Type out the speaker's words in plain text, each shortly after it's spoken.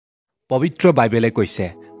পবিত্ৰ বাইবেলে কৈছে,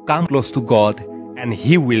 Come close to God and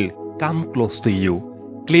He will come close to you.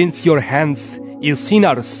 Cleanse your hands, you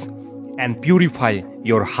sinners, and purify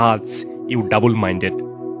your hearts, you double-minded.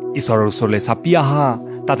 ঈশ্বৰৰ ওচৰলৈ চাপি আহা,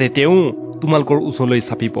 তাতে তেওঁ তোমালোকৰ ওচৰলৈ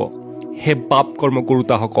চাপিব। হে পাপ কৰ্ম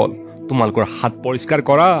কৰোতাসকল, তোমালোকৰ হাত পৰিষ্কাৰ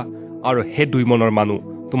কৰা, আৰু হে দুই মনৰ মানুহ,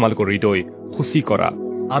 তোমালোকৰ হৃদয় শুচি কৰা।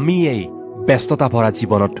 আমি এই ব্যস্ততা ভৰা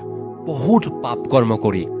জীৱনত বহুত পাপ কৰ্ম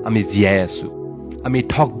কৰি আমি জীয়াই আছো। আমি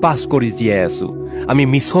ঠগবাজ কৰি জীয়াই আছো। আমি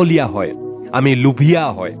মিছলীয়া হয়, আমি লোভীয়া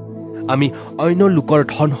হয়, আমি অন্য লোকৰ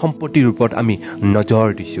ধন সম্পত্তিৰ ওপৰত আমি নজৰ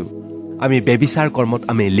দিছোঁ। আমি ব্যভিচাৰ কৰ্মত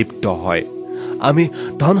আমি লিপ্ত হয়। আমি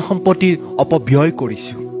ধন সম্পত্তিৰ অপব্যয়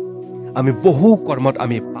কৰিছোঁ। আমি বহু কৰ্মত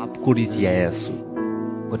আমি পাপ কৰি জীয়াই আছোঁ।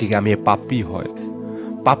 গতিকে আমি পাপী হয়।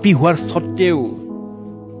 পাপী হোৱাৰ স্বত্তেও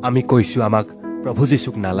আমি কৈছোঁ আমাক প্ৰভু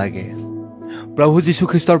যীশুক নালাগে। প্ৰভু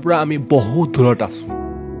যীশুখ্ৰীষ্টৰ পৰা আমি বহু দূৰত আছোঁ।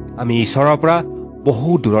 আমি ঈশ্বৰৰ পৰা বহু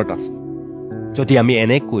দূৰত আছোঁ। যদি আমি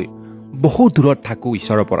এনেকৈ বহু দূৰত থাকোঁ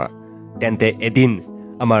ঈশ্বৰৰ পৰা, তেন্তে এদিন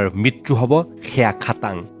আমাৰ মৃত্যু হ'ব, সেয়া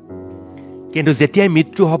খাটাং। কিন্তু যেতিয়াই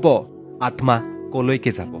মৃত্যু হ'ব, আত্মা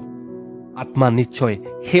কলৈকে যাব? আত্মা নিশ্চয়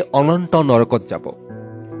সেই অনন্ত নৰকত যাব,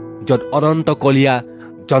 য'ত অনন্ত কলীয়া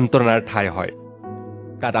যন্ত্ৰণাৰ ঠাই হয়।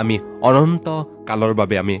 তাত আমি অনন্ত কালৰ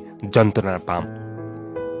বাবে আমি যন্ত্ৰণা পাম।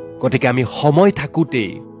 গতিকে আমি সময় থাকোঁতেই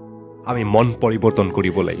আমি মন পৰিৱৰ্তন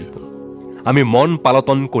কৰিব লাগিব। আমি মন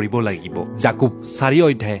পালটন কৰিব লাগিব। জাকুব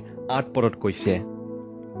 4:8 কৈছে,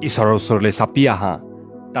 ঈশ্বৰৰ ওচৰলৈ চাপি আহা,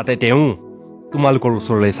 তাতে তেওঁ তোমালোকৰ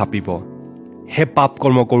ওচৰলৈ চাপিব। হে পাপ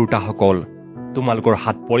কৰ্ম কৰোতাসকল, তোমালোকৰ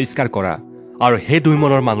হাত পৰিষ্কাৰ কৰা, আৰু হে দুই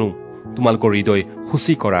মনৰ মানুহ, তোমালোকৰ হৃদয়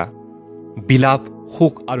শুচি কৰা। বিলাপ,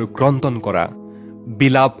 শোক আৰু ক্ৰন্দন কৰা।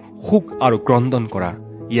 বিলাপ, শোক আৰু ক্ৰন্দন কৰা।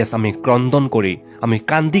 য়েছ, আমি ক্ৰন্দন কৰি, আমি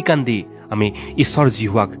কান্দি কান্দি আমি ঈশ্বৰ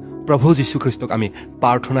জীহুৱাক, প্ৰভু যীশুখ্ৰীষ্টক আমি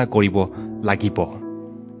প্ৰাৰ্থনা কৰিব লাগিব।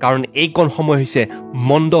 কাৰণ এইকণ সময় হৈছে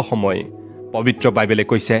মন্দ সময়। পবিত্ৰ বাইবেলে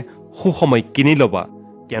কৈছে, সুসময় কিনি ল'বা,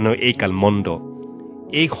 কিয়নো এই কাল মন্দ।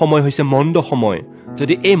 এই সময় হৈছে মন্দ সময়।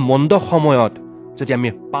 যদি এই মন্দ সময়ত যদি আমি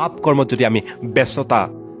পাপ কৰ্মত যদি আমি ব্যস্ততা,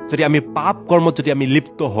 যদি আমি পাপ কৰ্মত যদি আমি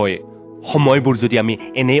লিপ্ত হয়, সময়বোৰ যদি আমি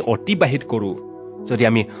এনেই অতিবাহিত কৰোঁ, যদি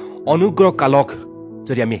আমি অনুগ্ৰহ কালক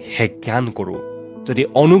যদি আমি হেজ্ঞান কৰোঁ, যদি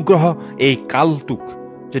অনুগ্ৰহ এই কালটোক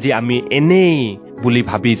যদি আমি এনেই বুলি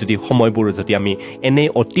ভাবি যদি সময়বোৰ যদি আমি এনেই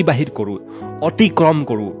অতিবাহিত কৰোঁ, অতিক্ৰম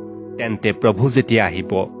কৰোঁ, তেন্তে প্ৰভু যেতিয়া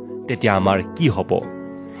আহিব, তেতিয়া আমাৰ কি হ'ব?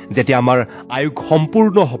 যেতিয়া আমাৰ আয়ুস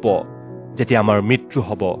সম্পূৰ্ণ হ'ব, যেতিয়া আমাৰ মৃত্যু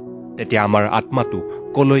হ'ব, তেতিয়া আমাৰ আত্মাটো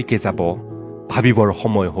কলৈকে যাব? ভাবিবৰ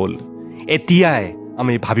সময় হ'ল। এতিয়াই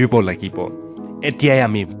আমি ভাবিব লাগিব। এতিয়াই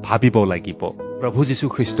আমি ভাবিব লাগিব। প্ৰভু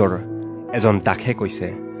যীশুখ্ৰীষ্টৰ এজন দাসে কৈছে,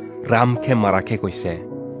 ৰামখে মাৰাখে কৈছে,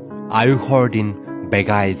 আয়ুসৰ দিন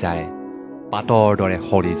বেগাই যায়, পাতৰ দৰে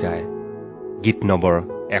সৰি যায়। গীত নম্বৰ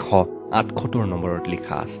 178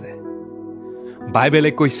 লিখা আছে।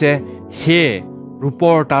 বাইবেলে কৈছে, সেয়ে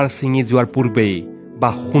ৰূপৰ তাঁৰ ছিঙি যোৱাৰ পূৰ্বেই বা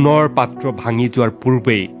সোণৰ পাত্ৰ ভাঙি যোৱাৰ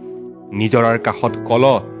পূৰ্বেই, নিজৰাৰ কাষত কল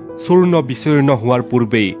চূৰ্ণ বিচূৰ্ণ হোৱাৰ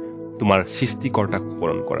পূৰ্বেই তোমাৰ সৃষ্টিকৰ্তাক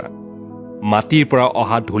স্মৰণ কৰা। মাটিৰ পৰা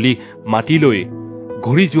অহা ধূলি মাটিলৈ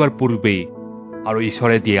ঘূৰি যোৱাৰ পূৰ্বেই আৰু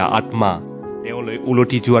ঈশ্বৰে দিয়া আত্মা তেওঁলৈ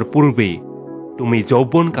উলটি যোৱাৰ পূৰ্বেই তুমি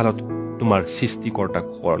যৌৱন কালত তোমাৰ সৃষ্টিকৰ্তাক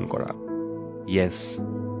স্মৰণ কৰা। য়েছ,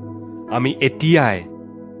 আমি এতিয়াই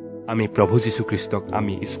আমি প্ৰভু যীশুখ্ৰীষ্টক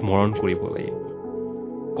আমি স্মৰণ কৰিব লাগিব।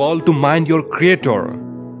 Call to mind your creator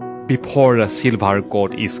before the silver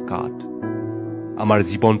cord is কাট। আমাৰ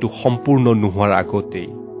জীৱনটো সম্পূৰ্ণ নোহোৱাৰ আগতেই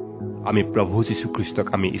আমি প্ৰভু যীশুখ্ৰীষ্টক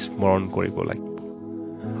আমি স্মৰণ কৰিব লাগিব।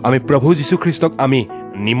 আমি প্ৰভু যীশুখ্ৰীষ্টক আমি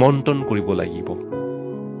নিমন্ত্ৰণ কৰিব লাগিব।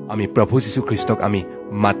 আমি প্ৰভু যীশুখ্ৰীষ্টক আমি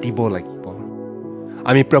মাতিব লাগিব।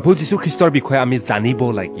 আমি প্ৰভু যীশুখ্ৰীষ্টৰ বিষয়ে আমি জানিব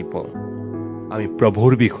লাগিব। আমি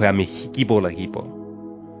প্ৰভুৰ বিষয়ে আমি শিকিব লাগিব।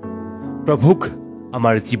 প্ৰভুক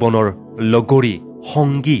আমাৰ জীৱনৰ লগৰী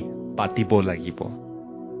সংগী পাতিব লাগিব।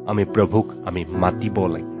 আমি প্ৰভুক আমি মাতিব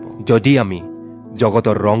লাগিব। যদি আমি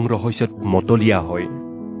জগতৰ ৰং ৰহস্যত মতলীয়া হয়,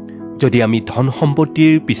 যদি আমি ধন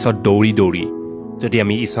সম্পত্তিৰ পিছত দৌৰি দৌৰি যদি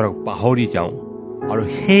আমি ঈশ্বৰক পাহৰি যাওঁ, আৰু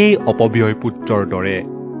সেই অপব্যয় পুত্ৰৰ দৰে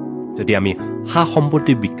যদি আমি সা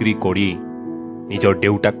সম্পত্তি বিক্ৰী কৰি নিজৰ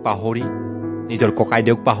দেউতাক পাহৰি, নিজৰ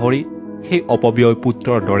ককাইদেউক পাহৰি, সেই অপব্যয়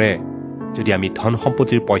পুত্ৰৰ দৰে যদি আমি ধন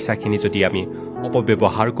সম্পত্তিৰ পইচাখিনি যদি আমি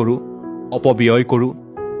অপব্যৱহাৰ কৰোঁ, অপব্যয় কৰোঁ,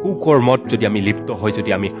 কুকৰ্মত যদি আমি লিপ্ত হৈ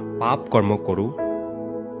যদি আমি পাপ কৰ্ম কৰোঁ,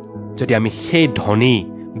 যদি আমি সেই ধনী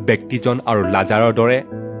ব্যক্তিজন আৰু লাজাৰৰ দৰে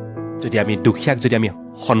যদি আমি দুখীয়াক যদি আমি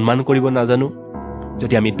সন্মান কৰিব নাজানো,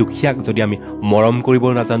 যদি আমি দুখীয়াক যদি আমি মৰম কৰিব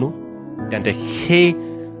নাজানো, তেন্তে সেই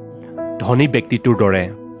ধনী ব্যক্তিটোৰ দৰে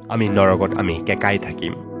আমি নৰকত আমি কেঁকাই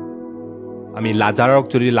থাকিম। আমি লাজাৰক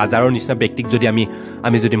যদি লাজাৰৰ নিচিনা ব্যক্তিক যদি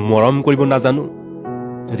আমি যদি মৰম কৰিব নাজানো,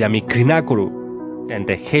 যদি আমি ঘৃণা কৰোঁ,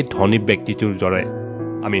 তেন্তে সেই ধনী ব্যক্তিটোৰ দৰে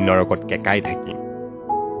আমি নৰকত কেকাই থাকিম।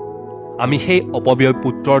 আমি সেই অপব্যয়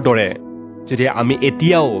পুত্ৰৰ দৰে যদি আমি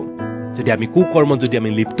এতিয়াও যদি আমি কুকৰ্মত যদি আমি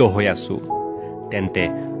লিপ্ত হৈ আছোঁ, তেন্তে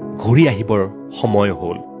ঘূৰি আহিবৰ সময়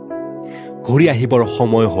হ'ল। ঘূৰি আহিবৰ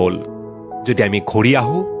সময় হ'ল। যদি আমি ঘূৰি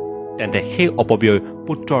আহোঁ, তেন্তে সেই অপব্যয়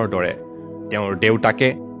পুত্ৰৰ দৰে তেওঁৰ দেউতাকে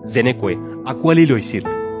যেনেকৈ আঁকোৱালি লৈছিল,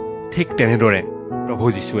 ঠিক তেনেদৰে প্ৰভু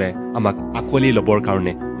যীশুৱে আমাক আঁকোৱালি ল'বৰ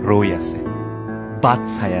কাৰণে ৰৈ আছে, বাট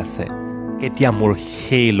চাই আছে। কেতিয়া মোৰ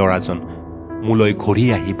সেই ল'ৰাজন মোলৈ ঘূৰি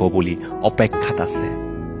আহিব বুলি অপেক্ষাত আছে।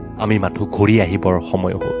 আমি মাথো ঘূৰি আহিবৰ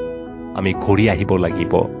সময় হ'ল। আমি ঘূৰি আহিব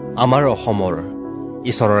লাগিব। আমাৰ অসমৰ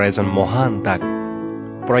ঈশ্বৰৰ এজন মহান দাগ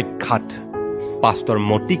প্ৰখ্যাত পাষ্টৰ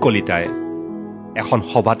মতি কলিতাই এখন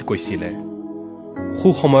সভাত কৈছিলে,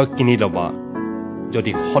 সুসময়ক কিনি ল'বা,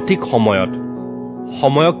 যদি সঠিক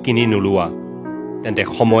সময়ক কিনি নোলোৱা, তেন্তে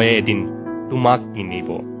সময়ে এদিন তোমাক কিনিব।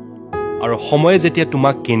 আৰু সময়ে যেতিয়া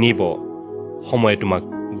তোমাক কিনিব, সময়ে তোমাক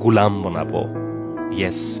গোলাম বনাব।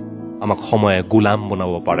 য়েছ, আমাক সময়ে গোলাম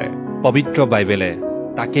বনাব পাৰে। পবিত্ৰ বাইবেলে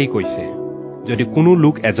তাকেই কৈছে, যদি কোনো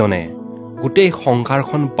লোক এজনে গোটেই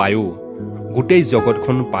সংসাৰখন পায়ো, গোটেই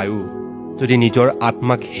জগতখন পায়ো, যদি নিজৰ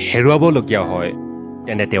আত্মাক হেৰুৱাবলগীয়া হয়,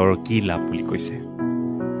 তেন্তে তেওঁৰ কি লাভ বুলি কৈছে।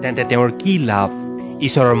 তেন্তে তেওঁৰ কি লাভ?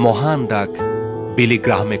 ঈশ্বৰৰ মহান দাগ বিলি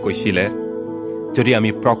গ্ৰাহামে কৈছিলে, যদি আমি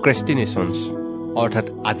প্ৰক্ৰেষ্টিনেশ্যনছ অৰ্থাৎ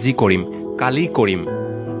আজি কৰিম কালি কৰিম,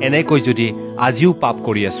 এনেকৈ যদি আজিও পাপ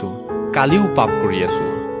কৰি আছোঁ, কালিও পাপ কৰি আছোঁ,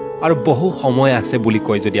 আৰু বহু সময় আছে বুলি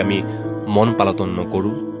কৈ যদি আমি মন পালটন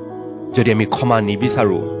নকৰোঁ, যদি আমি ক্ষমা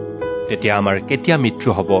নিবিচাৰোঁ, তেতিয়া আমাৰ কেতিয়া মৃত্যু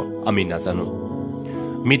হ'ব আমি নাজানো।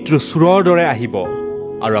 মৃত্যু চোৰৰ দৰে আহিব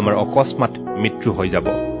আৰু আমাৰ অকস্মাত মৃত্যু হৈ যাব,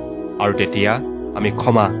 আৰু তেতিয়া আমি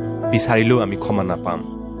ক্ষমা বিচাৰিলেও আমি ক্ষমা নাপাম।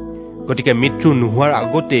 গতিকে মৃত্যু নোহোৱাৰ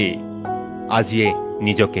আগতেই আজিয়ে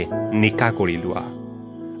নিজকে নিকা কৰি লোৱা,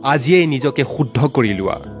 আজিয়েই নিজকে শুদ্ধ কৰি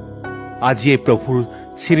লোৱা, আজিয়েই প্ৰভুৰ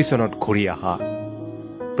শ্ৰীচৰণত ঘূৰি আহা,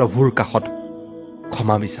 প্ৰভুৰ কাষত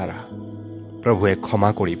ক্ষমা বিচাৰা, প্ৰভুৱে ক্ষমা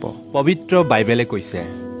কৰিব। পবিত্ৰ বাইবেলে কৈছে,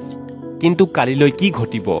 কিন্তু কালিলৈ কি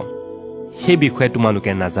ঘটিব সেই বিষয়ে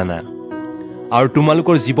তোমালোকে নাজানা, আৰু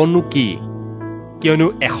তোমালোকৰ জীৱননো কি? কিয়নো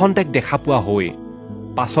এখন্তেক দেখা পোৱা হৈ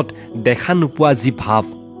পাছত দেখা নোপোৱা যি ভাৱ,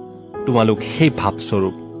 তোমালোক সেই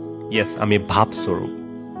ভাৱস্বৰূপ। য়েছ, আমি ভাৱস্বৰূপ।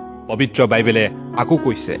 পবিত্ৰ বাইবেলে আকৌ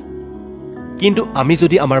কৈছে, কিন্তু আমি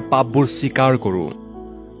যদি আমাৰ পাপবোৰ স্বীকাৰ কৰোঁ,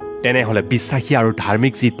 তেনেহ'লে বিশ্বাসী আৰু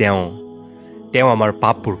ধাৰ্মিক যি তেওঁ আমাৰ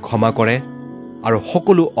পাপবোৰ ক্ষমা কৰে আৰু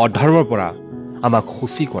সকলো অধৰ্মৰ পৰা আমাক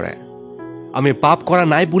সূচী কৰে। আমি পাপ কৰা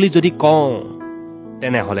নাই বুলি যদি কওঁ,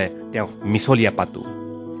 তেনেহ'লে তেওঁক মিছলীয়া পাতোঁ,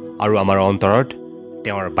 আৰু আমাৰ অন্তৰত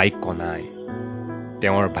তেওঁৰ বাক্য নাই,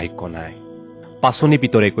 তেওঁৰ বাক্য নাই। পাচনি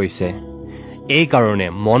পিতৰে কৈছে, এই কাৰণে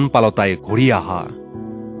মন পালতাই ঘূৰি আহা,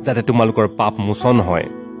 যাতে তোমালোকৰ পাপ মোচন হয়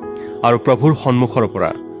আৰু প্ৰভুৰ সন্মুখৰ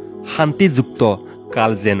পৰা শান্তিযুক্ত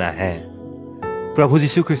কাল যে নাহে। প্ৰভু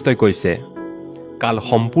যীশুখ্ৰীষ্টই কৈছে, কাল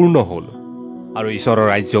সম্পূৰ্ণ হ'ল আৰু ঈশ্বৰৰ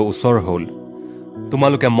ৰাজ্য ওচৰ হ'ল।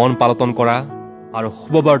 তোমালোকে মন পালটন কৰা আৰু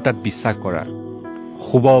শুভবাৰ্তাত বিশ্বাস কৰা,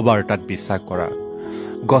 শুভবাৰ্তাত বিশ্বাস কৰা।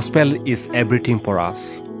 গস্পেল ইজ এভৰিথিং ফৰ আছ।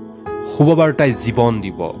 শুভবাৰ্তাই জীৱন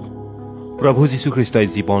দিব, প্ৰভু যীশুখ্ৰীষ্টই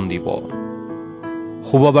জীৱন দিব।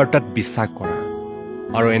 শুভবাৰ্তাত বিশ্বাস কৰা,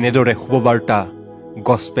 আৰু এনেদৰে শুভবাৰ্তা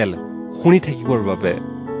গস্পেল শুনি থাকিবৰ বাবে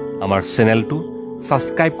আমাৰ চেনেলটো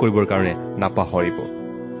ছাবস্ক্ৰাইব কৰিবৰ কাৰণে নাপাহৰিব,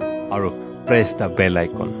 আৰু প্ৰেছ দ্য বেল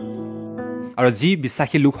আইকন। আৰু যি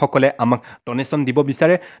বিশ্বাসী লোকসকলে আমাক ডনেশ্যন দিব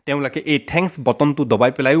বিচাৰে, তেওঁলোকে এই থেংকছ বটনটো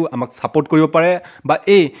দবাই পেলাইও আমাক ছাপোৰ্ট কৰিব পাৰে, বা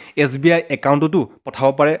এই SBI একাউণ্টতো পঠাব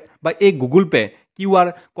পাৰে, বা এই গুগল পে' QR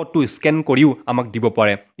ক'ডটো স্কেন কৰিও আমাক দিব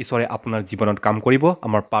পাৰে। ঈশ্বৰে আপোনাৰ জীৱনত কাম কৰিব,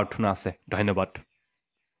 আমাৰ প্ৰাৰ্থনা আছে। ধন্যবাদ।